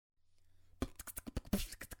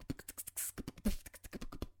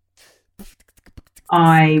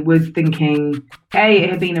I was thinking, it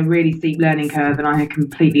had been a really steep learning curve and I had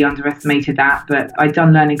completely underestimated that. But I'd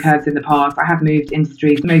done learning curves in the past. I have moved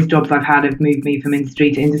industries. Most jobs I've had have moved me from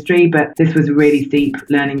industry to industry, but this was a really steep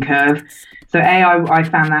learning curve. So I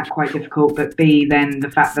found that quite difficult, but B, then the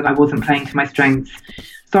fact that I wasn't playing to my strengths.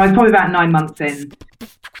 So I was probably about 9 months in.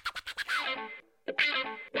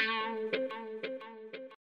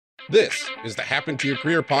 This is the Happen to Your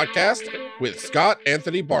Career podcast with Scott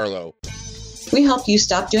Anthony Barlow. We help you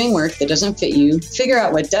stop doing work that doesn't fit you, figure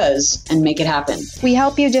out what does, and make it happen. We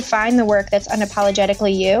help you define the work that's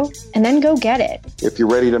unapologetically you, and then go get it. If you're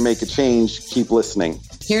ready to make a change, keep listening.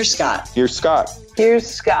 Here's Scott. Here's Scott. Here's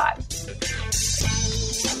Scott.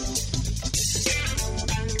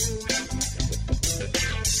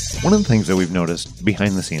 One of the things that we've noticed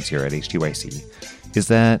behind the scenes here at HTYC is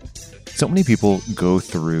that so many people go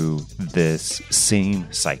through this same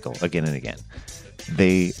cycle again and again.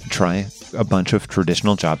 They try a bunch of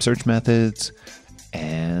traditional job search methods,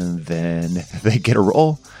 and then they get a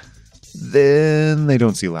role. Then they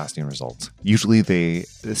don't see lasting results. Usually they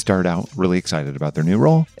start out really excited about their new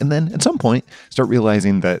role, and then at some point start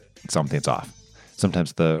realizing that something's off.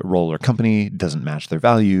 Sometimes the role or company doesn't match their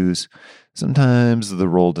values. Sometimes the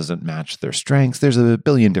role doesn't match their strengths. There's a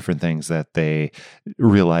billion different things that they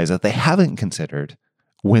realize that they haven't considered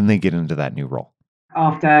when they get into that new role.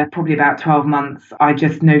 After probably about 12 months, I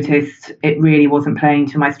just noticed it really wasn't playing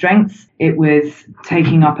to my strengths. It was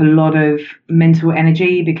taking up a lot of mental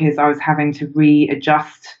energy because I was having to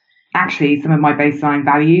readjust actually some of my baseline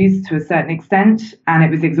values to a certain extent, and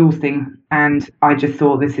it was exhausting. And I just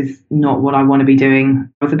thought, this is not what I want to be doing.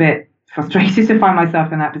 I was a bit frustrated to find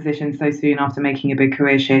myself in that position so soon after making a big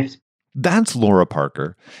career shift. That's Laura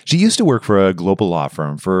Parker. She used to work for a global law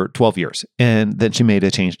firm for 12 years, and then she made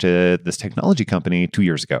a change to this technology company 2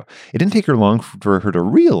 years ago. It didn't take her long for her to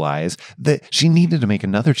realize that she needed to make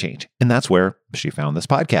another change, and that's where she found this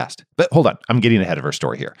podcast. But hold on, I'm getting ahead of her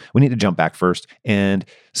story here. We need to jump back first and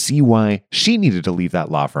see why she needed to leave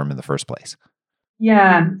that law firm in the first place.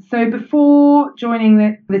 Yeah, so before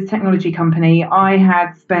joining this technology company, I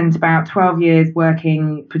had spent about 12 years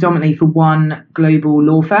working predominantly for one global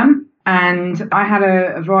law firm. And I had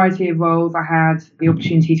a variety of roles. I had the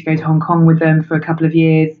opportunity to go to Hong Kong with them for a couple of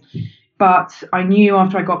years. But I knew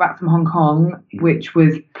after I got back from Hong Kong, which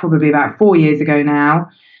was probably about 4 years ago now,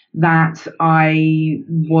 that I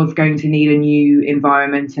was going to need a new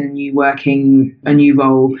environment and a new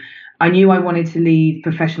role. I knew I wanted to leave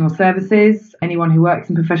professional services. Anyone who works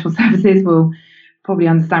in professional services will probably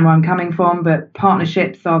understand where I'm coming from, but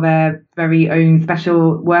partnerships are their very own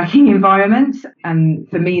special working environment. And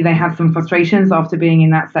for me, they had some frustrations after being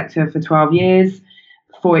in that sector for 12 years.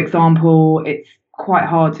 For example, it's quite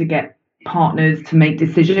hard to get partners to make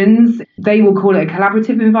decisions. They will call it a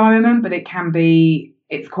collaborative environment, but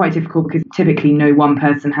it's quite difficult because typically no one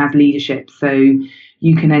person has leadership. So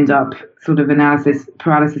you can end up sort of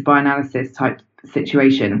paralysis by analysis type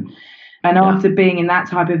situation. And after being in that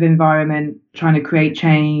type of environment, trying to create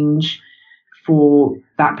change for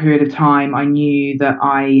that period of time, I knew that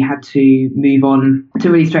I had to move on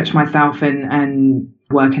to really stretch myself and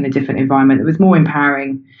work in a different environment that was more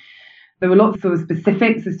empowering. There were lots of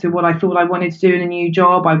specifics as to what I thought I wanted to do in a new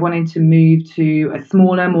job. I wanted to move to a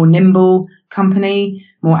smaller, more nimble company,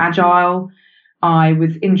 more agile. I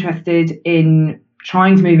was interested in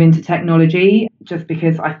trying to move into technology just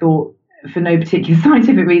because I thought, for no particular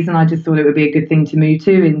scientific reason, I just thought it would be a good thing to move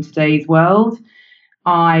to in today's world.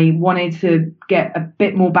 I wanted to get a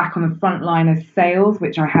bit more back on the front line of sales,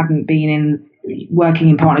 which I hadn't been in. Working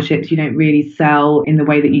in partnerships, you don't really sell in the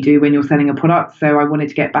way that you do when you're selling a product. So I wanted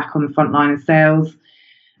to get back on the front line of sales.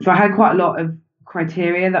 So I had quite a lot of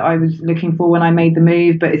criteria that I was looking for when I made the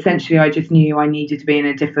move, but essentially I just knew I needed to be in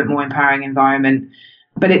a different, more empowering environment.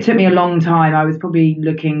 But it took me a long time. I was probably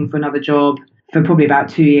looking for another job for probably about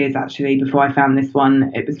 2 years, actually, before I found this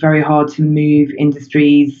one. It was very hard to move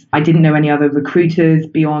industries. I didn't know any other recruiters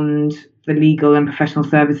beyond the legal and professional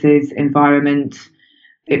services environment.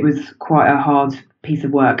 It was quite a hard piece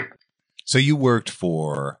of work. So you worked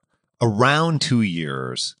for around 2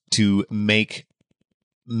 years to make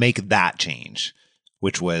that change,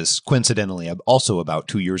 which was coincidentally also about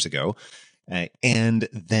 2 years ago. And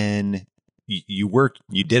then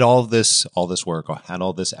you did all this work, had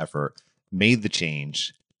all this effort, made the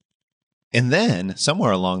change, and then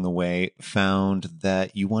somewhere along the way found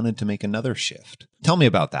that you wanted to make another shift. Tell me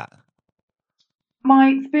about that. My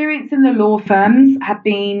experience in the law firms had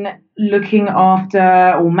been looking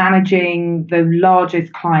after or managing the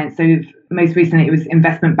largest clients. So most recently it was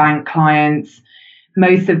investment bank clients.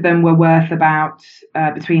 Most of them were worth about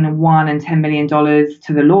between $1 and $10 million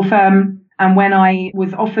to the law firm. And when I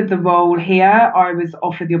was offered the role here, I was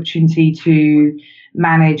offered the opportunity to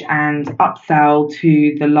manage and upsell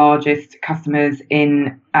to the largest customers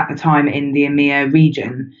at the time in the EMEA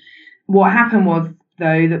region. What happened was,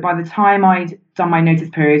 though, that by the time I'd done my notice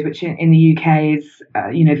period, which in the UK is,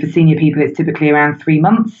 for senior people, it's typically around 3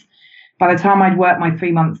 months. By the time I'd worked my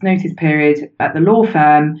 3 months notice period at the law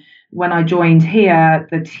firm, when I joined here,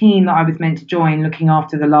 the team that I was meant to join looking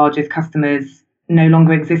after the largest customers no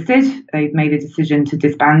longer existed. They'd made a decision to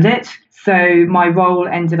disband it. So my role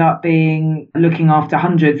ended up being looking after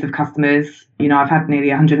hundreds of customers. I've had nearly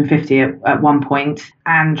 150 at one point,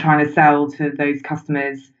 and trying to sell to those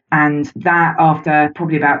customers. And that, after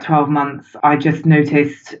probably about 12 months, I just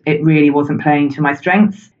noticed it really wasn't playing to my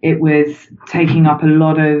strengths. It was taking up a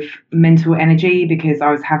lot of mental energy because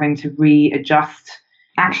I was having to readjust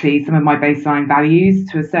actually some of my baseline values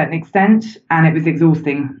to a certain extent, and it was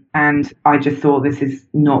exhausting. And I just thought, this is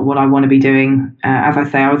not what I want to be doing. As I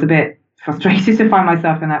say, I was a bit frustrated to find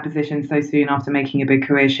myself in that position so soon after making a big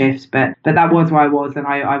career shift, but that was where I was, and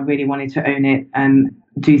I really wanted to own it and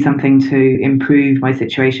do something to improve my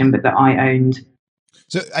situation, but that I owned.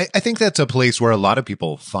 So I think that's a place where a lot of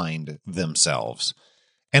people find themselves.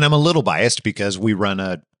 And I'm a little biased because we run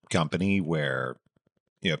a company where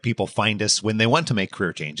people find us when they want to make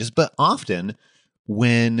career changes, but often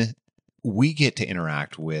when we get to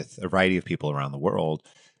interact with a variety of people around the world,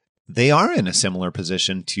 they are in a similar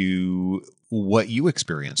position to what you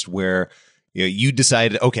experienced, where you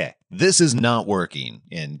decided, okay, this is not working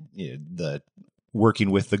in the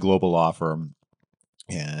working with the global law firm,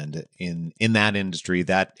 and in that industry,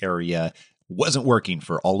 that area wasn't working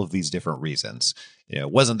for all of these different reasons.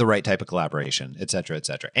 It wasn't the right type of collaboration, et cetera, et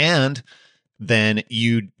cetera. And then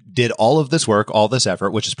you did all of this work, all this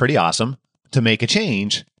effort, which is pretty awesome, to make a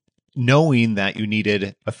change, knowing that you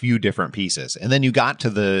needed a few different pieces. And then you got to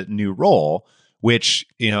the new role, which,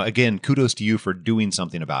 again, kudos to you for doing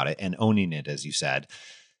something about it and owning it, as you said.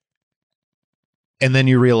 And then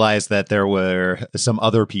you realized that there were some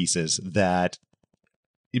other pieces that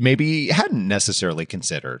you maybe hadn't necessarily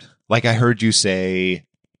considered. Like I heard you say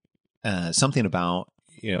something about,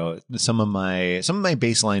 some of my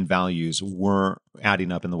baseline values weren't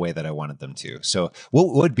adding up in the way that I wanted them to. So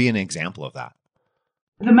what would be an example of that?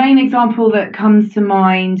 The main example that comes to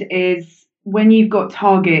mind is when you've got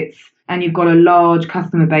targets and you've got a large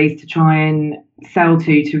customer base to try and sell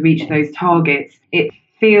to reach those targets, it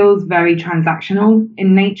feels very transactional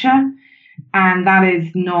in nature. And that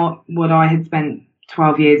is not what I had spent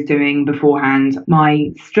 12 years doing beforehand.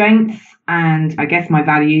 My strengths and I guess my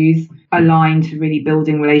values align to really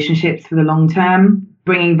building relationships for the long term,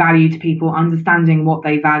 bringing value to people, understanding what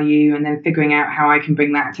they value, and then figuring out how I can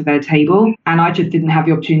bring that to their table. And I just didn't have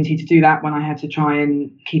the opportunity to do that when I had to try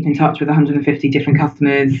and keep in touch with 150 different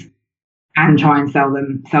customers and try and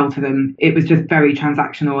sell to them. It was just very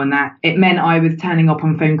transactional, and that it meant I was turning up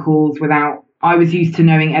on phone calls I was used to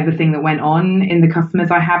knowing everything that went on in the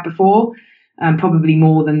customers I had before, probably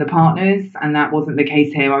more than the partners. And that wasn't the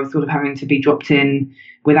case here. I was sort of having to be dropped in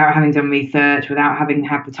without having done research, without having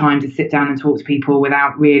had the time to sit down and talk to people,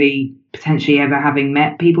 without really potentially ever having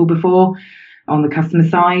met people before on the customer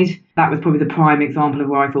side. That was probably the prime example of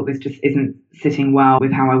where I thought this just isn't sitting well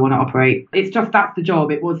with how I want to operate. It's just, that's the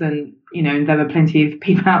job. It wasn't, there are plenty of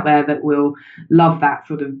people out there that will love that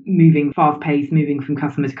sort of moving, fast pace, moving from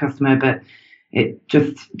customer to customer, but it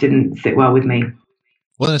just didn't sit well with me.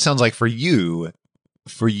 Well, then it sounds like for you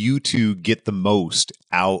to get the most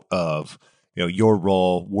out of your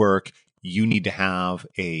role, work, you need to have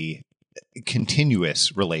a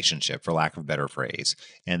continuous relationship, for lack of a better phrase,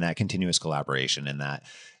 and that continuous collaboration, and that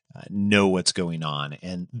know what's going on.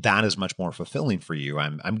 And that is much more fulfilling for you,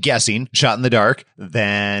 I'm guessing, shot in the dark,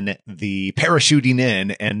 than the parachuting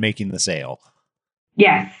in and making the sale.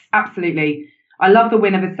 Yes, absolutely. I love the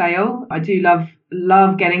win of a sale. I do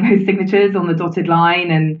love getting those signatures on the dotted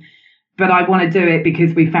line, but I want to do it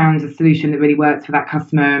because we found a solution that really works for that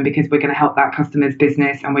customer, and because we're going to help that customer's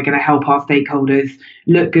business, and we're going to help our stakeholders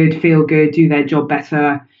look good, feel good, do their job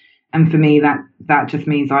better. And for me, that just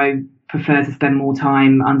means I prefer to spend more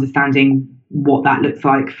time understanding what that looks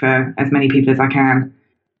like for as many people as I can.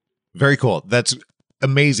 Very cool. That's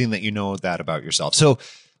amazing that you know that about yourself. So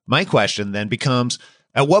my question then becomes,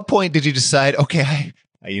 at what point did you decide, okay,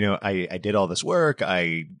 I did all this work,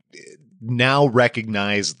 I now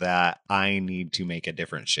recognize that I need to make a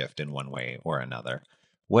different shift in one way or another?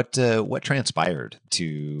 What transpired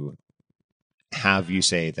to have you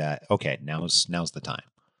say that, okay, now's the time?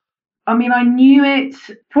 I mean, I knew it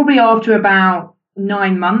probably after about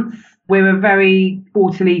 9 months. We're a very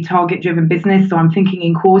quarterly target-driven business, so I'm thinking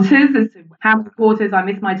in quarters as to how many quarters I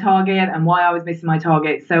missed my target and why I was missing my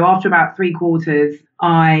target. So after about 3 quarters,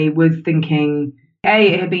 I was thinking,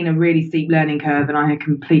 it had been a really steep learning curve and I had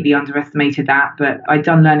completely underestimated that. But I'd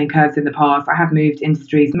done learning curves in the past. I have moved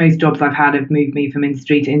industries. Most jobs I've had have moved me from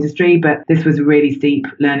industry to industry, but this was a really steep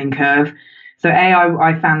learning curve. So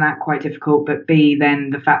I found that quite difficult, but B,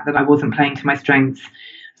 then the fact that I wasn't playing to my strengths.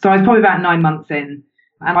 So I was probably about 9 months in,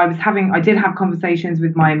 and I did have conversations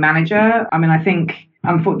with my manager. I mean, I think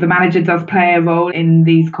the manager does play a role in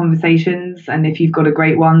these conversations. And if you've got a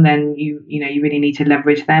great one, then you really need to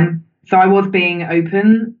leverage them. So I was being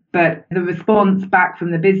open, but the response back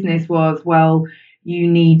from the business was, well, you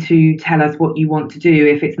need to tell us what you want to do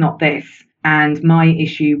if it's not this. And my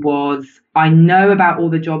issue was, I know about all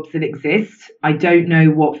the jobs that exist. I don't know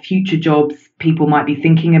what future jobs people might be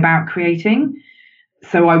thinking about creating.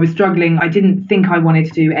 So I was struggling. I didn't think I wanted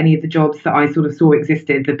to do any of the jobs that I sort of saw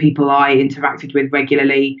existed, the people I interacted with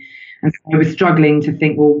regularly. And so I was struggling to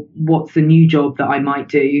think, well, what's the new job that I might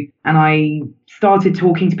do? And I started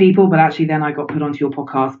talking to people, but actually then I got put onto your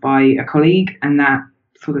podcast by a colleague, and that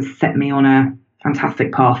sort of set me on a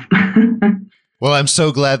fantastic path. Well, I'm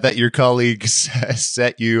so glad that your colleagues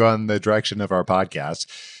set you on the direction of our podcast,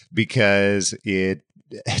 because it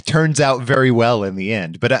turns out very well in the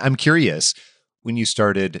end. But I'm curious, when you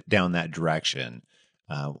started down that direction,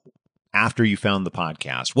 after you found the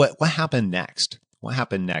podcast, what happened next? What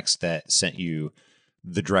happened next that sent you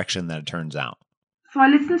the direction that it turns out? So I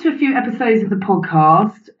listened to a few episodes of the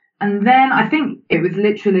podcast, and then I think it was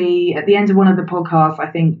literally at the end of one of the podcasts, I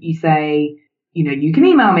think you say, you can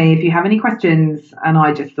email me if you have any questions. And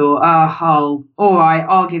I just thought, all right,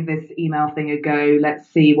 I'll give this email thing a go. Let's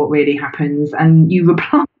see what really happens. And you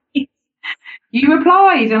replied.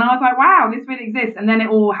 And I was like, wow, this really exists. And then it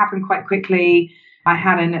all happened quite quickly. I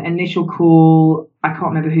had an initial call. I can't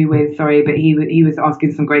remember who with, sorry, but he was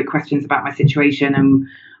asking some great questions about my situation and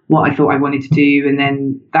what I thought I wanted to do. And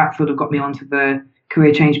then that sort of got me onto the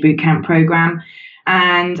Career Change Bootcamp program.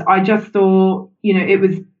 And I just thought, it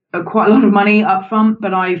was quite a lot of money up front,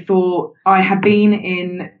 but I thought I had been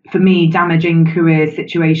in, for me, damaging career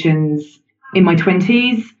situations in my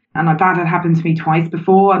 20s. And that had happened to me twice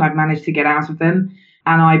before, and I've managed to get out of them.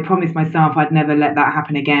 And I promised myself I'd never let that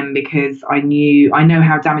happen again, because I know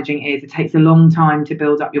how damaging it is. It takes a long time to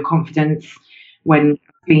build up your confidence when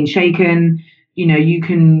being shaken. You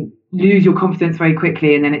can lose your confidence very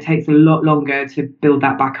quickly, and then it takes a lot longer to build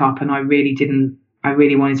that back up. And I really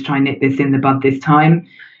wanted to try and nip this in the bud this time.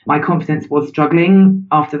 My confidence was struggling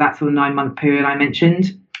after that sort of 9-month period I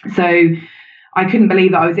mentioned. So I couldn't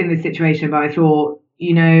believe that I was in this situation, but I thought,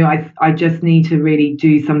 I just need to really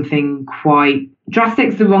do something quite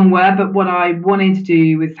drastic's the wrong word, but what I wanted to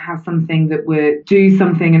do was have something that would do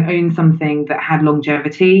something and own something that had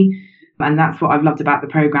longevity. And that's what I've loved about the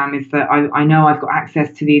program, is that I know I've got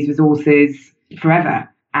access to these resources forever.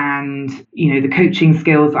 And, the coaching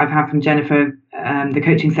skills I've had from Jennifer, the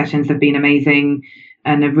coaching sessions have been amazing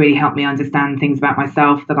and have really helped me understand things about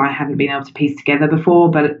myself that I hadn't been able to piece together before.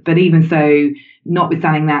 But even so,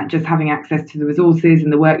 notwithstanding that, just having access to the resources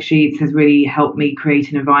and the worksheets has really helped me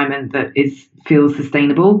create an environment that feels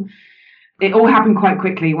sustainable. It all happened quite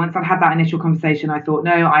quickly. Once I'd had that initial conversation, I thought,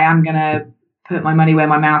 no, I am going to put my money where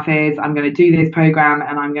my mouth is. I'm going to do this program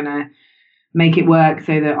and I'm going to make it work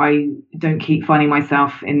so that I don't keep finding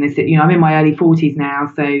myself in this. I'm in my early 40s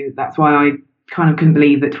now, so that's why I kind of couldn't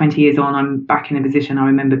believe that 20 years on, I'm back in a position I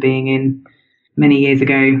remember being in many years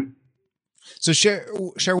ago. So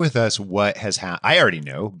share with us what has happened. I already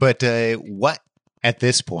know, but what at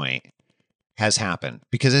this point has happened?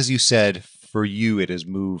 Because as you said, for you, it has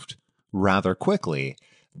moved rather quickly.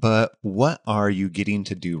 But what are you getting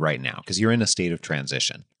to do right now? Because you're in a state of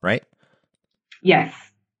transition, right? Yes.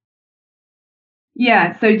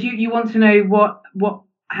 Yeah. So do you want to know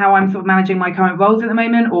how I'm sort of managing my current roles at the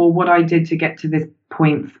moment, or what I did to get to this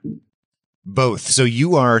point? Both. So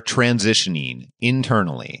you are transitioning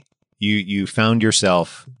internally. You found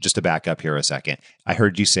yourself, just to back up here a second, I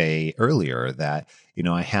heard you say earlier that,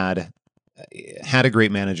 I had a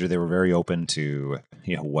great manager. They were very open to,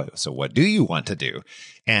 what do you want to do?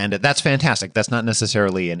 And that's fantastic. That's not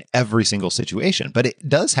necessarily in every single situation, but it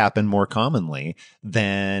does happen more commonly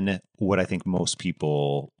than what I think most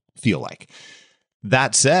people feel like.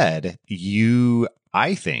 That said, you,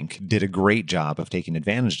 I think, did a great job of taking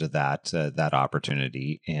advantage of that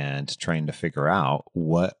opportunity and trying to figure out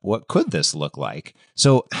what could this look like.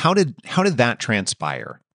 So how did that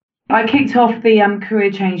transpire? I kicked off the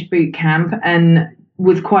Career Change Bootcamp and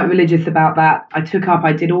was quite religious about that.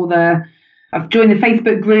 I did all the I've joined the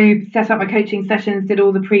Facebook group, set up my coaching sessions, did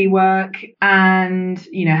all the pre-work, and,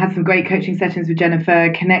 had some great coaching sessions with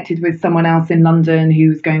Jennifer, connected with someone else in London who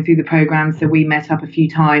was going through the program. So we met up a few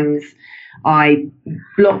times. I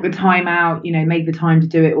blocked the time out, made the time to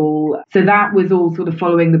do it all. So that was all sort of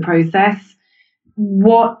following the process.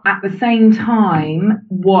 At the same time,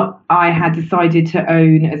 what I had decided to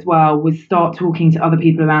own as well was start talking to other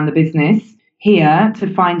people around the business here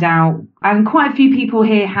to find out, and quite a few people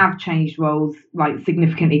here have changed roles, like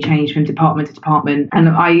significantly changed from department to department. And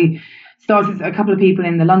I started, a couple of people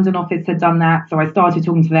in the London office had done that. So I started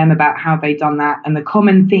talking to them about how they'd done that. And the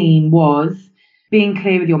common theme was being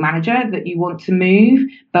clear with your manager that you want to move,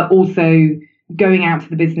 but also going out to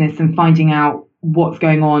the business and finding out what's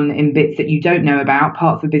going on in bits that you don't know about,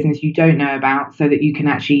 parts of the business you don't know about, so that you can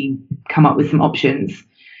actually come up with some options.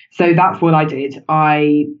 So that's what I did.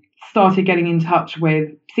 I started getting in touch with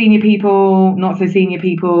senior people, not so senior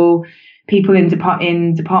people in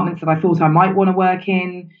departments that I thought I might want to work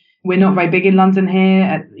in. We're not very big in London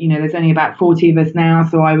here. There's only about 40 of us now.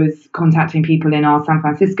 So I was contacting people in our San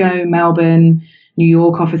Francisco, Melbourne, New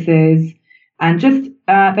York offices. And just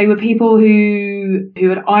they were people who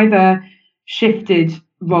had either shifted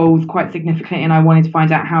roles quite significantly, and I wanted to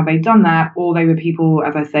find out how they'd done that, or they were people,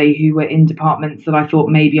 as I say, who were in departments that I thought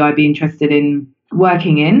maybe I'd be interested in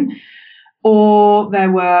working in, or they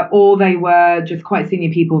were just quite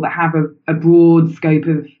senior people that have a broad scope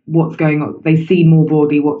of what's going on. They see more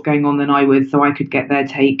broadly what's going on than I would, so I could get their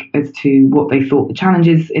take as to what they thought the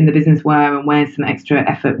challenges in the business were and where some extra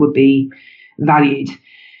effort would be valued.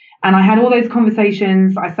 And I had all those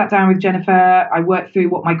conversations. I sat down with Jennifer. I worked through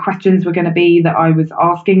what my questions were going to be that I was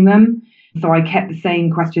asking them. So I kept the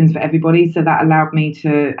same questions for everybody. So that allowed me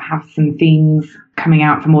to have some themes coming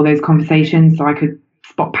out from all those conversations, so I could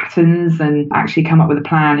spot patterns and actually come up with a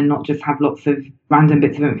plan and not just have lots of random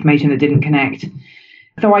bits of information that didn't connect.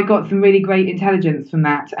 So I got some really great intelligence from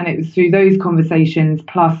that. And it was through those conversations,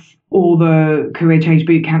 plus all the Career Change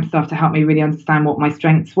Bootcamp stuff to help me really understand what my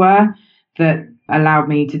strengths were, that allowed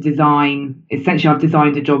me to design. Essentially, I've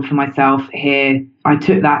designed a job for myself here. I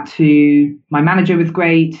took that to my manager, was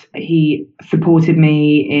great. He supported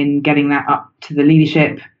me in getting that up to the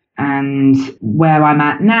leadership. And where I'm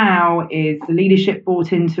at now is the leadership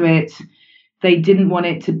bought into it. They didn't want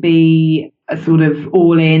it to be a sort of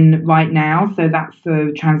all in right now. So that's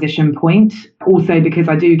the transition point. Also, because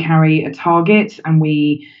I do carry a target and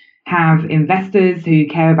we have investors who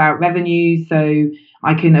care about revenue. So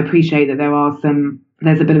I can appreciate that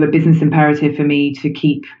there's a bit of a business imperative for me to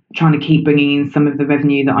keep bringing in some of the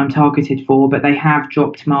revenue that I'm targeted for, but they have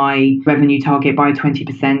dropped my revenue target by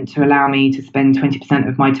 20% to allow me to spend 20%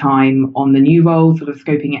 of my time on the new role, sort of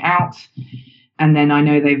scoping it out. And then I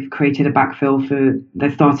know they've created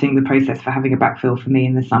they're starting the process for having a backfill for me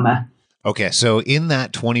in the summer. Okay, so in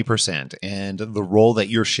that 20% and the role that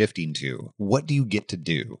you're shifting to, what do you get to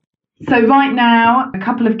do? So right now, a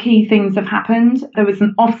couple of key things have happened. There was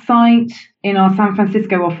an offsite in our San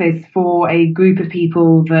Francisco office for a group of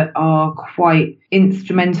people that are quite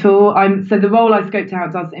instrumental. So the role I scoped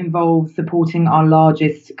out does involve supporting our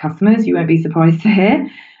largest customers. You won't be surprised to hear.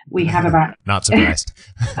 We have about Not surprised.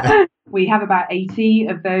 We have about 80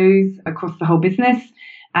 of those across the whole business.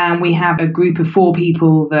 And we have a group of 4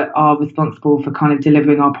 people that are responsible for kind of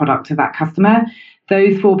delivering our product to that customer.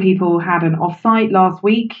 Those 4 people had an offsite last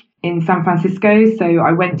week in San Francisco. So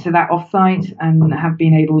I went to that offsite and have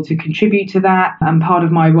been able to contribute to that. And part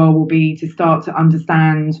of my role will be to start to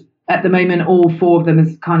understand, at the moment, all 4 of them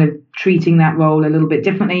is kind of treating that role a little bit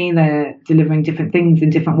differently. They're delivering different things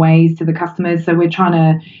in different ways to the customers. So we're trying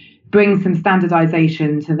to bring some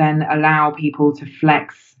standardization to then allow people to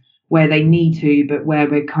flex where they need to, but where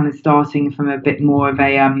we're kind of starting from a bit more of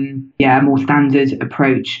a more standard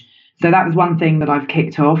approach. So that was one thing that I've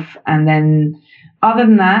kicked off. And then other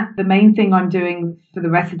than that, the main thing I'm doing for the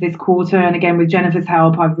rest of this quarter, and again, with Jennifer's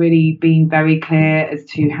help, I've really been very clear as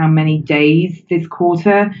to how many days this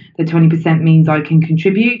quarter the 20% means I can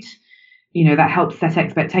contribute. That helps set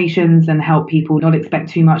expectations and help people not expect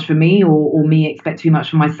too much from me or me expect too much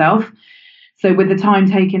from myself. So with the time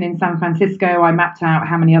taken in San Francisco, I mapped out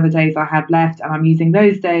how many other days I had left, and I'm using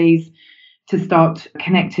those days to start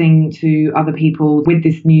connecting to other people with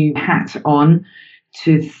this new hat on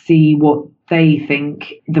to see what they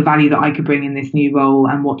think the value that I could bring in this new role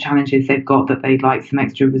and what challenges they've got that they'd like some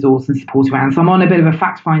extra resource and support around. So I'm on a bit of a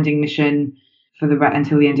fact-finding mission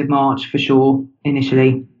until the end of March for sure,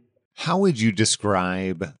 initially. How would you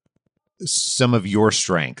describe some of your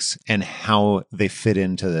strengths and how they fit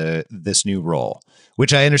into this new role,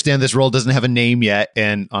 which I understand this role doesn't have a name yet.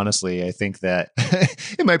 And honestly, I think that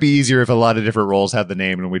it might be easier if a lot of different roles had the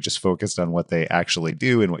name and we just focused on what they actually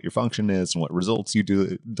do and what your function is and what results you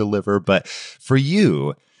do deliver. But for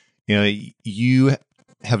you, you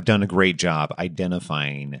have done a great job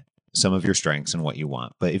identifying some of your strengths and what you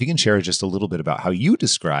want. But if you can share just a little bit about how you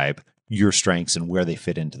describe your strengths and where they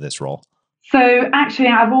fit into this role. So actually,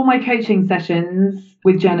 out of all my coaching sessions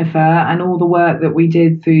with Jennifer and all the work that we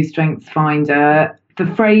did through StrengthsFinder,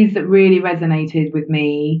 the phrase that really resonated with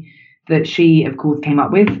me, that she, of course, came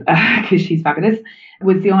up with, because she's fabulous,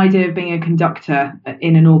 was the idea of being a conductor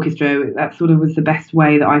in an orchestra. That sort of was the best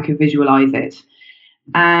way that I could visualize it.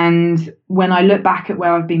 And when I look back at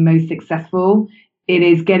where I've been most successful, it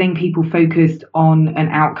is getting people focused on an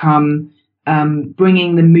outcome,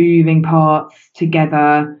 bringing the moving parts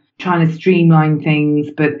together, trying to streamline things,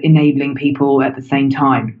 but enabling people at the same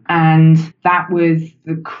time. And that was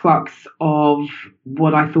the crux of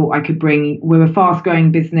what I thought I could bring. We're a fast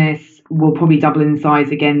growing business. We'll probably double in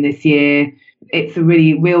size again this year. It's a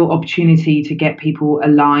really real opportunity to get people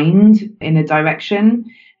aligned in a direction.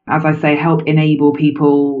 As I say, help enable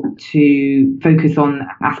people to focus on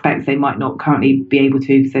aspects they might not currently be able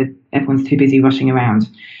to because everyone's too busy rushing around.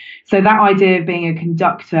 So that idea of being a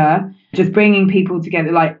conductor, just bringing people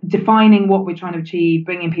together, like defining what we're trying to achieve,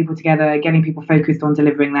 bringing people together, getting people focused on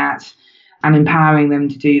delivering that and empowering them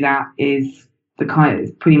to do that is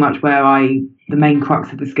pretty much where the main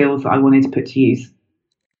crux of the skills that I wanted to put to use.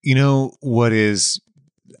 You know what is,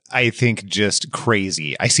 I think, just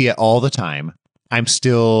crazy? I see it all the time. I'm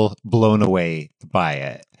still blown away by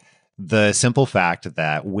it. The simple fact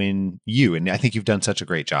that when you, and I think you've done such a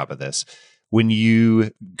great job of this, when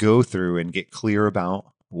you go through and get clear about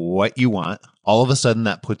what you want, all of a sudden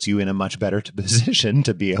that puts you in a much better position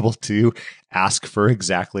to be able to ask for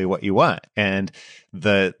exactly what you want. And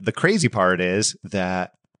the crazy part is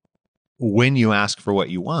that when you ask for what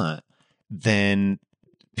you want, then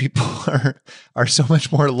people are so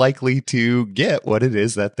much more likely to get what it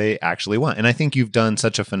is that they actually want. And I think you've done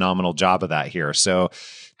such a phenomenal job of that here. So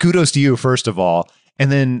kudos to you, first of all.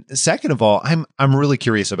 And then second of all, I'm really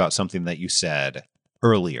curious about something that you said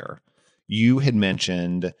earlier. You had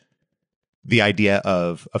mentioned the idea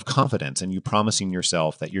of confidence and you promising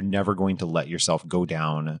yourself that you're never going to let yourself go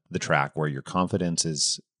down the track where your confidence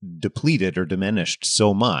is depleted or diminished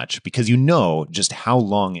so much because you know just how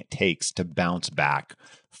long it takes to bounce back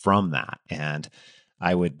from that. And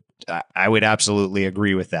I would absolutely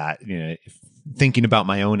agree with that. Thinking about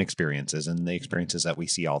my own experiences and the experiences that we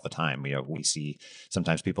see all the time, we see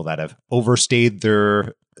sometimes people that have overstayed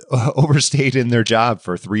in their job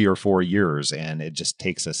for 3 or 4 years, and it just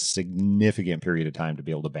takes a significant period of time to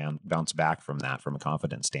be able to bounce back from that from a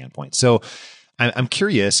confidence standpoint. So I'm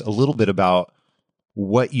curious a little bit about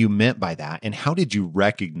what you meant by that, and how did you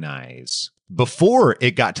recognize before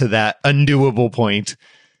it got to that undoable point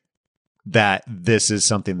that this is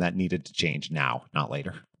something that needed to change now, not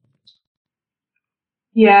later?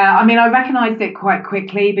 Yeah, I mean, I recognised it quite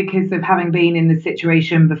quickly because of having been in the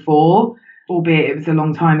situation before, albeit it was a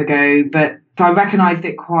long time ago, but so I recognised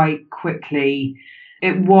it quite quickly.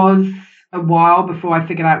 It was a while before I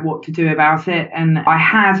figured out what to do about it. And I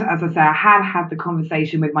had the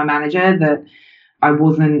conversation with my manager that I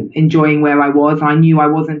wasn't enjoying where I was. I knew I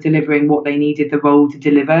wasn't delivering what they needed the role to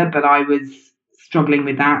deliver, but I was struggling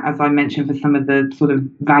with that, as I mentioned, for some of the sort of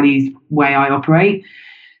values way I operate.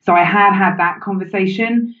 So I had that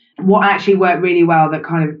conversation. What actually worked really well that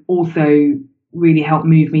kind of also really helped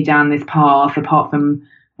move me down this path, apart from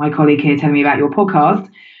my colleague here telling me about your podcast,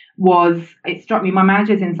 was it struck me, my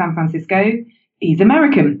manager's in San Francisco, he's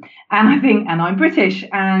American, and I'm British.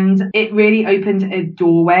 And it really opened a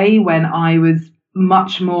doorway when I was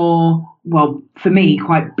much more, well, for me,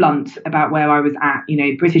 quite blunt about where I was at.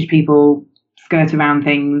 British people skirt around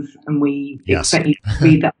things and we expect you to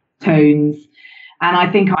read the tones. And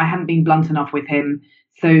I think I hadn't been blunt enough with him.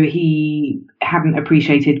 So he hadn't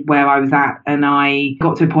appreciated where I was at. And I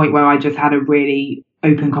got to a point where I just had a really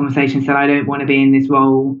open conversation, said, I don't want to be in this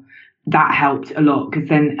role. That helped a lot.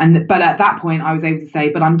 But at that point I was able to say,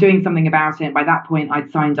 but I'm doing something about it. By that point,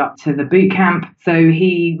 I'd signed up to the boot camp. So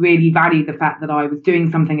he really valued the fact that I was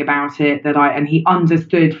doing something about it, and he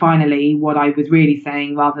understood finally what I was really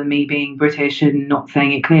saying, rather than me being British and not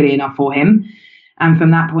saying it clearly enough for him. And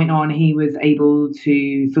from that point on, he was able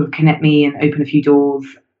to sort of connect me and open a few doors.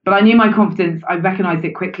 But I knew my confidence, I recognized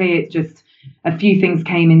it quickly. It's just a few things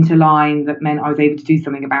came into line that meant I was able to do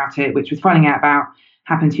something about it, which was finding out about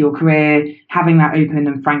happen to your career, having that open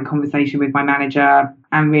and frank conversation with my manager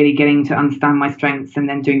and really getting to understand my strengths and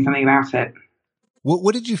then doing something about it.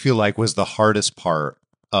 What did you feel like was the hardest part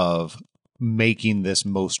of making this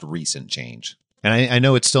most recent change? And I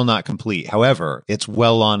know it's still not complete. However, it's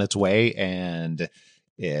well on its way, and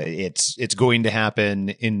it's going to happen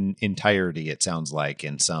in entirety, it sounds like,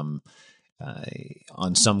 in some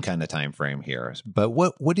on some kind of time frame here. But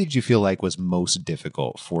what did you feel like was most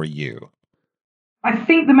difficult for you? I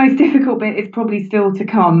think the most difficult bit is probably still to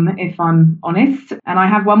come, if I'm honest. And I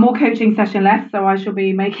have one more coaching session left, so I shall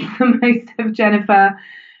be making the most of Jennifer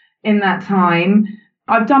in that time.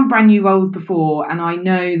 I've done brand new roles before, and I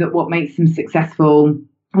know that what makes them successful,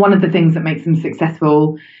 one of the things that makes them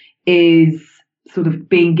successful is sort of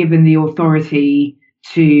being given the authority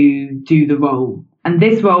to do the role. And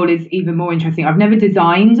this role is even more interesting. I've never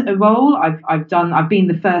designed a role. I've been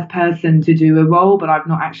the first person to do a role, but I've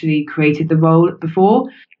not actually created the role before.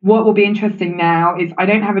 What will be interesting now is I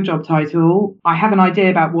don't have a job title. I have an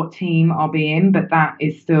idea about what team I'll be in, but that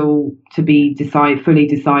is still to be fully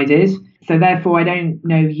decided. So therefore, I don't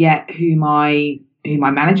know yet who my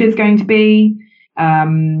manager is going to be.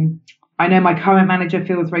 I know my current manager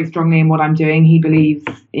feels very strongly in what I'm doing. He believes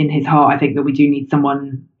in his heart, I think, that we do need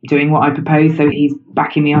someone doing what I propose. So he's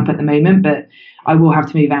backing me up at the moment, but I will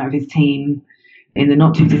have to move out of his team in the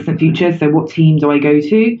not too distant future. So what team do I go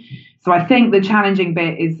to? So I think the challenging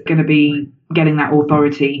bit is going to be getting that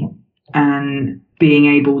authority and being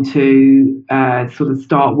able to sort of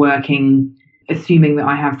start working, assuming that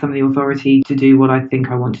I have some of the authority to do what I think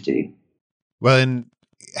I want to do. Well, and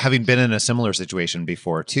having been in a similar situation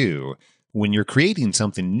before too, when you're creating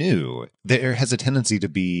something new, there has a tendency to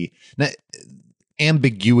be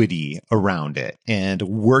ambiguity around it, and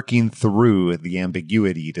working through the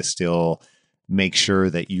ambiguity to still make sure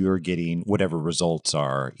that you're getting whatever results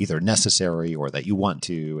are either necessary or that you want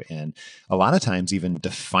to. And a lot of times even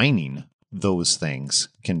defining those things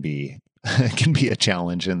can be a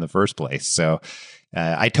challenge in the first place. So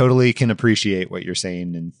I totally can appreciate what you're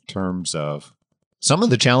saying in terms of some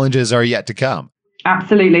of the challenges are yet to come.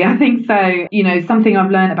 Absolutely. I think so. Something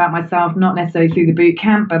I've learned about myself, not necessarily through the boot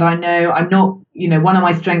camp, but I know I'm not, one of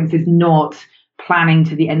my strengths is not planning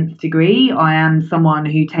to the nth degree. I am someone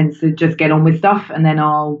who tends to just get on with stuff and then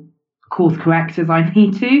I'll course correct as I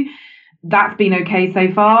need to. That's been okay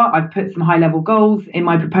so far. I've put some high level goals in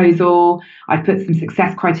my proposal. I've put some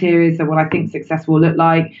success criteria, so what I think success will look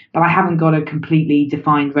like, but I haven't got a completely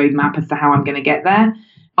defined roadmap as to how I'm going to get there.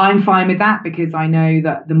 I'm fine with that because I know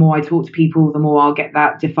that the more I talk to people, the more I'll get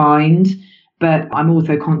that defined. But I'm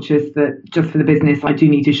also conscious that just for the business, I do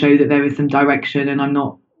need to show that there is some direction and I'm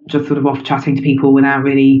not just sort of off chatting to people without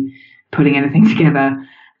really putting anything together.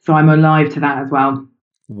 So I'm alive to that as well.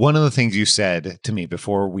 One of the things you said to me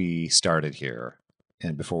before we started here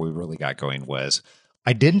and before we really got going was,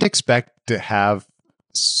 I didn't expect to have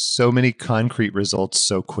so many concrete results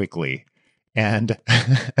so quickly. And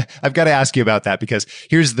I've got to ask you about that because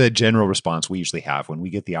here's the general response we usually have when we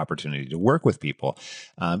get the opportunity to work with people.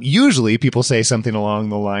 Usually people say something along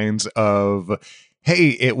the lines of,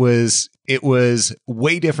 hey, it was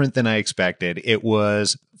way different than I expected. It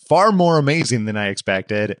was far more amazing than I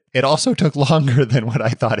expected. It also took longer than what I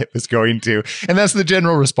thought it was going to. And that's the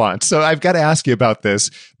general response. So I've got to ask you about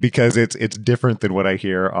this because it's different than what I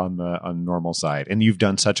hear on the normal side. And you've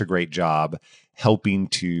done such a great job helping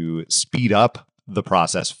to speed up the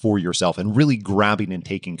process for yourself and really grabbing and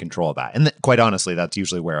taking control of that. And quite honestly, that's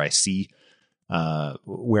usually where I see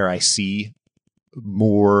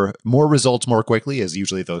more results more quickly is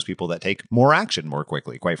usually those people that take more action more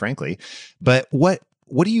quickly, quite frankly. But what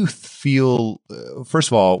do you feel, first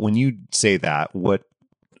of all, when you say that, what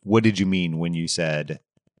did you mean when you said,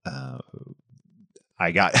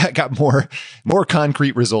 I got more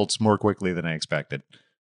concrete results more quickly than I expected?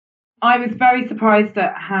 I was very surprised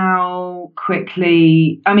at how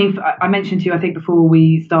quickly, I mentioned to you, I think before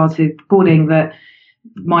we started recording, that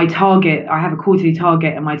my target, I have a quarterly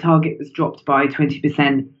target and my target was dropped by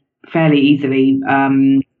 20% fairly easily,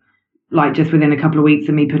 like just within a couple of weeks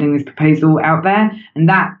of me putting this proposal out there. And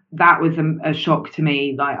that was a shock to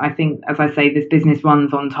me. Like, I think, as I say, this business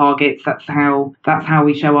runs on targets. That's how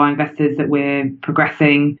we show our investors that we're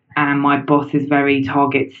progressing. And my boss is very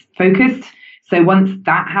targets focused. So once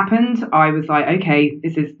that happened, I was like, okay,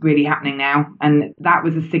 this is really happening now. And that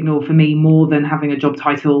was a signal for me more than having a job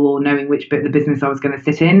title or knowing which bit of the business I was going to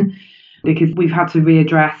sit in, because we've had to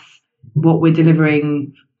readdress what we're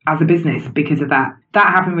delivering as a business because of that. That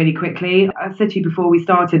happened really quickly. I said to you before we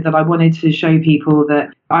started that I wanted to show people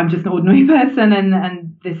that I'm just an ordinary person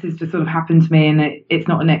and this has just sort of happened to me, and it's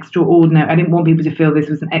not an extraordinary. I didn't want people to feel this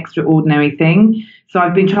was an extraordinary thing. So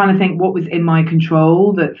I've been trying to think what was in my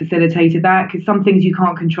control that facilitated that, because some things you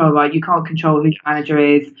can't control, right? You can't control who your manager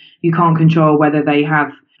is. You can't control whether they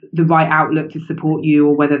have the right outlook to support you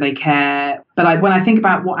or whether they care. But when I think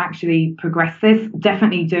about what actually progressed this,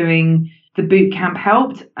 definitely doing the boot camp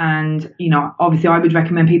helped. And, you know, obviously I would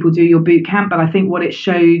recommend people do your boot camp, but I think what it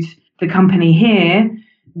showed the company here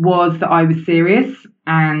was that I was serious,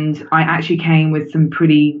 and I actually came with some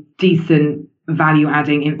pretty decent value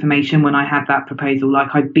adding information when I had that proposal. Like,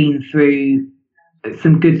 I'd been through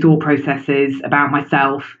some good thought processes about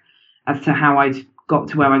myself as to how I'd got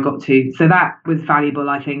to where I got to. So that was valuable,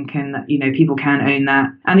 I think, and, you know, people can own that.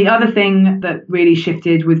 And the other thing that really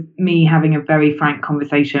shifted was me having a very frank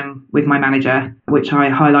conversation with my manager, which I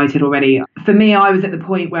highlighted already. For me, I was at the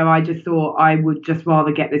point where I just thought I would just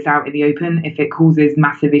rather get this out in the open. If it causes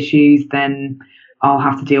massive issues, then I'll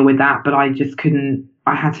have to deal with that. But I just couldn't,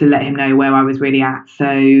 I had to let him know where I was really at.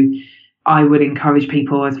 So I would encourage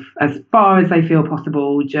people as far as they feel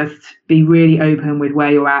possible, just be really open with where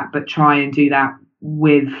you're at, but try and do that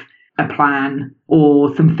with a plan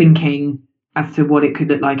or some thinking as to what it could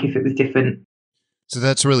look like if it was different. So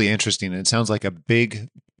that's really interesting. It sounds like a big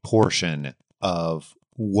portion of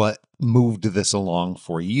what moved this along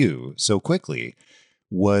for you so quickly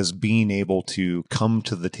was being able to come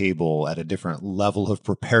to the table at a different level of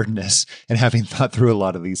preparedness and having thought through a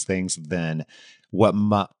lot of these things than what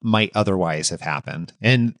might otherwise have happened.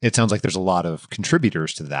 And it sounds like there's a lot of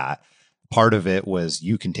contributors to that. Part of it was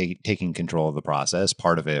you taking control of the process.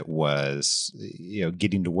 Part of it was, you know,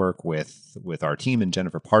 getting to work with our team and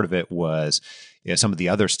Jennifer. Part of it was, you know, some of the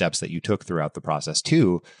other steps that you took throughout the process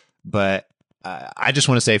too. But I just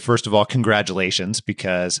want to say, first of all, congratulations,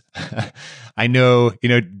 because I know, you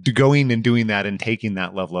know, going and doing that and taking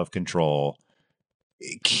that level of control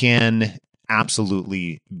can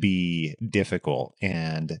absolutely be difficult,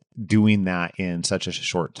 and doing that in such a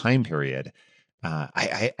short time period.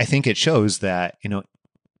 I think it shows that, you know,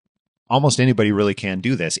 almost anybody really can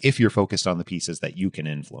do this if you're focused on the pieces that you can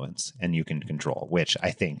influence and you can control, which I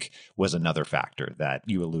think was another factor that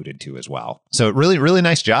you alluded to as well. So really, really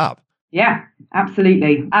nice job. Yeah,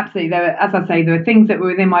 absolutely. Absolutely. As I say, there are things that were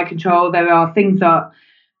within my control. There are things that,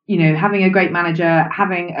 you know, having a great manager,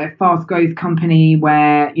 having a fast growth company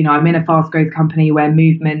where, you know, I'm in a fast growth company where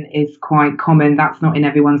movement is quite common. That's not in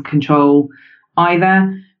everyone's control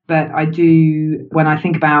either. But I do, when I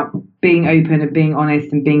think about being open and being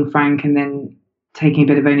honest and being frank and then taking a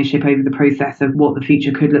bit of ownership over the process of what the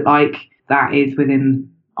future could look like, that is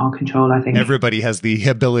within our control, I think. Everybody has the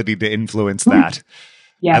ability to influence that.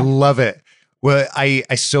 Yeah. I love it. Well, I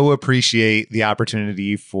so appreciate the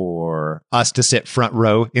opportunity for us to sit front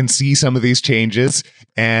row and see some of these changes,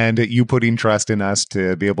 and you putting trust in us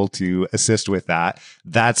to be able to assist with that.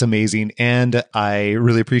 That's amazing. And I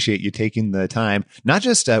really appreciate you taking the time. Not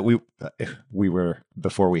just we were,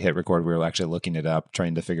 before we hit record, we were actually looking it up,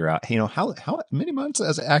 trying to figure out, you know, how many months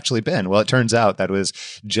has it actually been? Well, it turns out that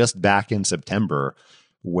was just back in September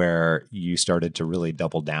where you started to really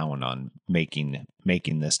double down on making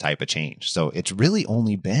this type of change. So it's really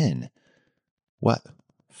only been, what,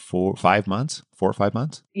 4 or 5 months?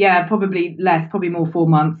 Yeah, probably less, probably more 4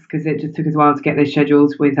 months, because it just took us a while to get those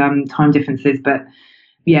schedules with time differences. But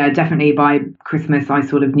yeah, definitely by Christmas, I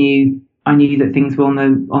sort of knew that things were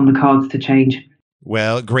on the cards to change.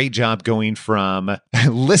 Well, great job going from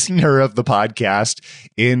listener of the podcast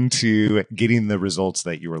into getting the results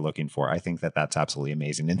that you were looking for. I think that that's absolutely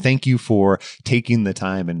amazing. And thank you for taking the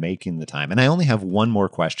time and making the time. And I only have one more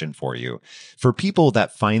question for you. For people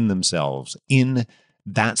that find themselves in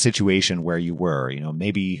that situation where you were, you know,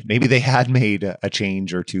 maybe they had made a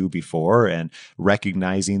change or two before, and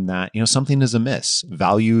recognizing that, you know, something is amiss,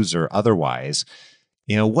 values or otherwise,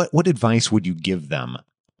 you know, what advice would you give them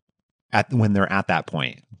when they're at that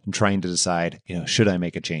point, trying to decide, you know, should I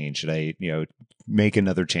make a change? Should I, you know, make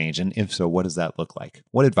another change? And if so, what does that look like?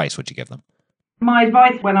 What advice would you give them? My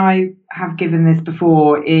advice, when I have given this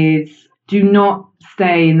before, is do not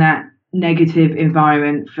stay in that negative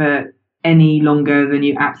environment for any longer than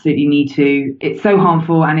you absolutely need to. It's so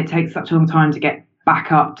harmful, and it takes such a long time to get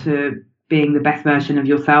back up to being the best version of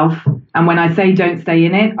yourself. And when I say don't stay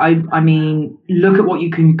in it, I mean, look at what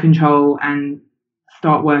you can control and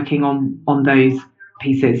start working on those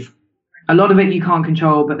pieces. A lot of it you can't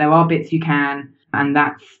control, but there are bits you can, and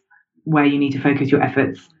that's where you need to focus your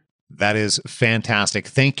efforts. That is fantastic.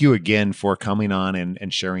 Thank you again for coming on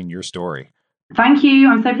and sharing your story. Thank you.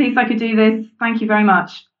 I'm so pleased I could do this. Thank you very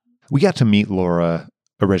much. we got to meet Laura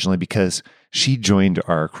originally because she joined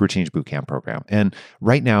our Career Change Bootcamp program. And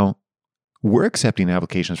right now, we're accepting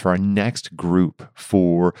applications for our next group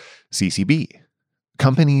for CCB.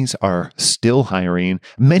 Companies are still hiring,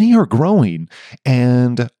 many are growing,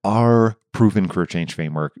 and our proven career change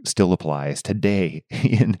framework still applies today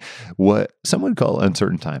in what some would call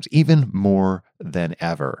uncertain times, even more than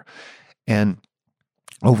ever. And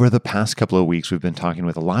over the past couple of weeks, we've been talking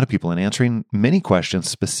with a lot of people and answering many questions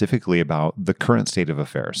specifically about the current state of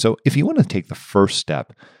affairs. So if you want to take the first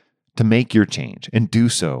step to make your change and do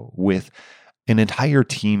so with an entire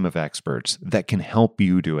team of experts that can help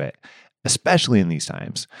you do it, especially in these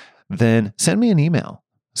times, then send me an email,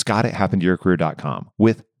 scott@happentoyourcareer.com,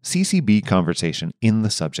 with CCB conversation in the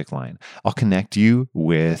subject line. I'll connect you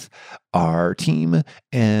with our team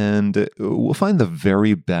and we'll find the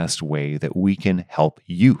very best way that we can help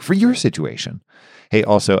you for your situation. Hey,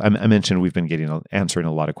 also, I mentioned we've been answering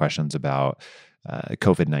a lot of questions about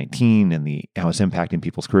COVID-19 and how it's impacting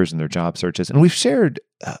people's careers and their job searches. And we've shared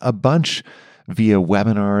a bunch via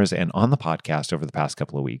webinars and on the podcast over the past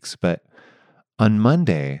couple of weeks. But on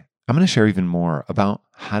Monday, I'm going to share even more about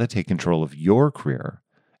how to take control of your career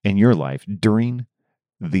and your life during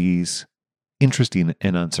these interesting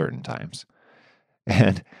and uncertain times.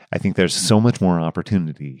 And I think there's so much more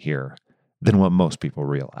opportunity here than what most people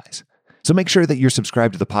realize. So make sure that you're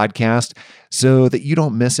subscribed to the podcast so that you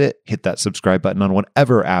don't miss it. Hit that subscribe button on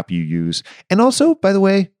whatever app you use. And also, by the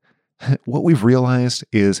way, what we've realized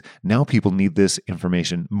is now people need this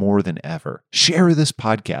information more than ever. Share this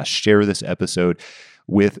podcast, share this episode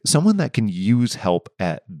with someone that can use help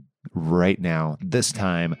at right now, this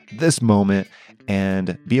time, this moment,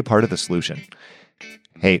 and be a part of the solution.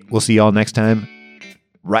 Hey, we'll see y'all next time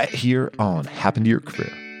right here on Happen to Your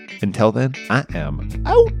Career. Until then, I am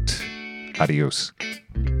out. Adios.